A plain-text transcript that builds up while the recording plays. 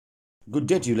Good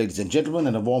day to you, ladies and gentlemen,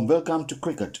 and a warm welcome to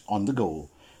Cricket on the Go.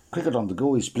 Cricket on the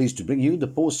Go is pleased to bring you the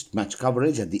post-match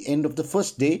coverage at the end of the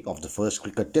first day of the first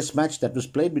cricket test match that was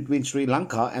played between Sri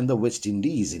Lanka and the West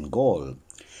Indies in Galle.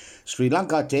 Sri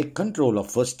Lanka take control of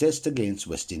first test against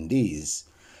West Indies.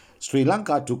 Sri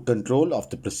Lanka took control of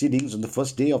the proceedings on the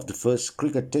first day of the first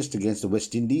cricket test against the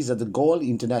West Indies at the Galle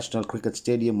International Cricket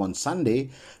Stadium on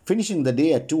Sunday, finishing the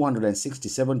day at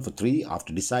 267 for 3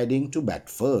 after deciding to bat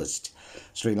first.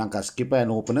 Sri Lanka skipper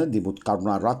and opener Dimuth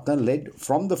Karunaratne led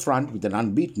from the front with an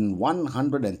unbeaten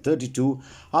 132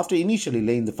 after initially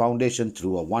laying the foundation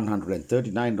through a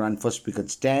 139-run first wicket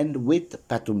stand with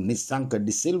Pathum Nissanka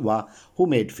de Silva, who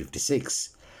made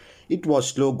 56. It was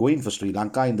slow going for Sri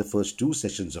Lanka in the first two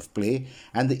sessions of play,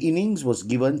 and the innings was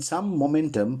given some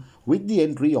momentum with the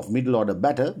entry of middle-order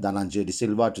batter Dhananjay de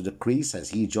Silva to the crease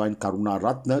as he joined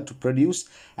Karunaratne to produce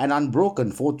an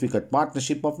unbroken fourth-wicket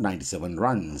partnership of 97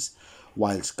 runs.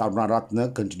 Whilst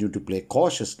Karunaratne continued to play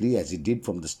cautiously as he did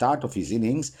from the start of his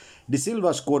innings, De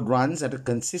Silva scored runs at a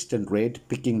consistent rate,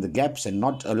 picking the gaps and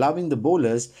not allowing the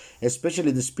bowlers,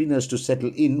 especially the spinners, to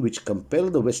settle in, which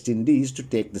compelled the West Indies to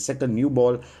take the second new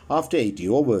ball after 80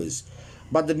 overs.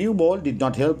 But the new ball did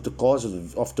not help the cause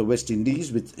of the West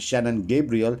Indies, with Shannon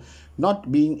Gabriel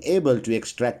not being able to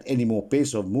extract any more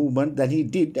pace of movement than he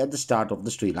did at the start of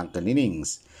the Sri Lankan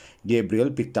innings. Gabriel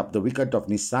picked up the wicket of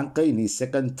Nissanka in his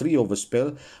second three-over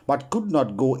spell, but could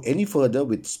not go any further,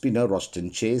 with spinner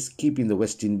Roston Chase keeping the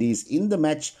West Indies in the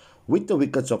match with the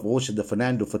wickets of Oshada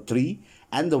Fernando for 3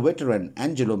 and the veteran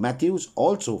Angelo Matthews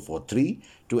also for 3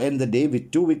 to end the day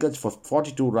with 2 wickets for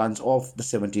 42 runs off the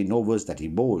 17 overs that he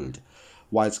bowled.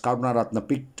 Whilst Karunaratne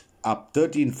picked up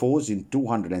 13 fours in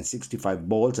 265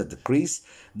 balls at the crease,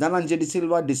 Dhananjay de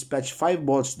Silva dispatched 5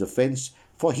 balls to the fence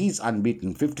for his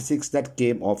unbeaten 56 that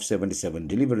came off 77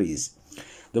 deliveries.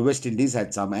 The West Indies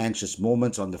had some anxious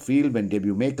moments on the field when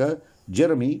debut maker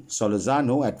Jeremy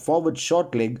Solorzano at forward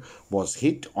short leg was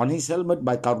hit on his helmet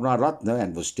by Karunaratne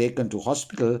and was taken to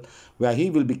hospital, where he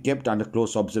will be kept under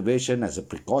close observation as a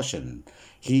precaution.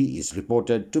 He is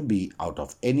reported to be out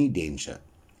of any danger.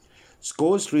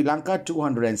 Scores: Sri Lanka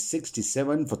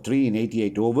 267 for 3 in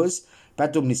 88 overs,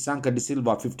 Pathum Nissanka de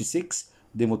Silva 56,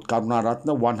 Dimuth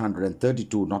Karunaratne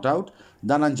 132 not out,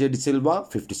 Dhananjay de Silva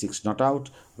 56 not out,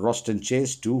 Roston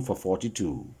Chase 2 for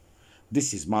 42.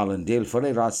 This is Marlon Dale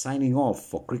Ferreira signing off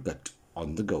for Cricket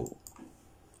on the Go.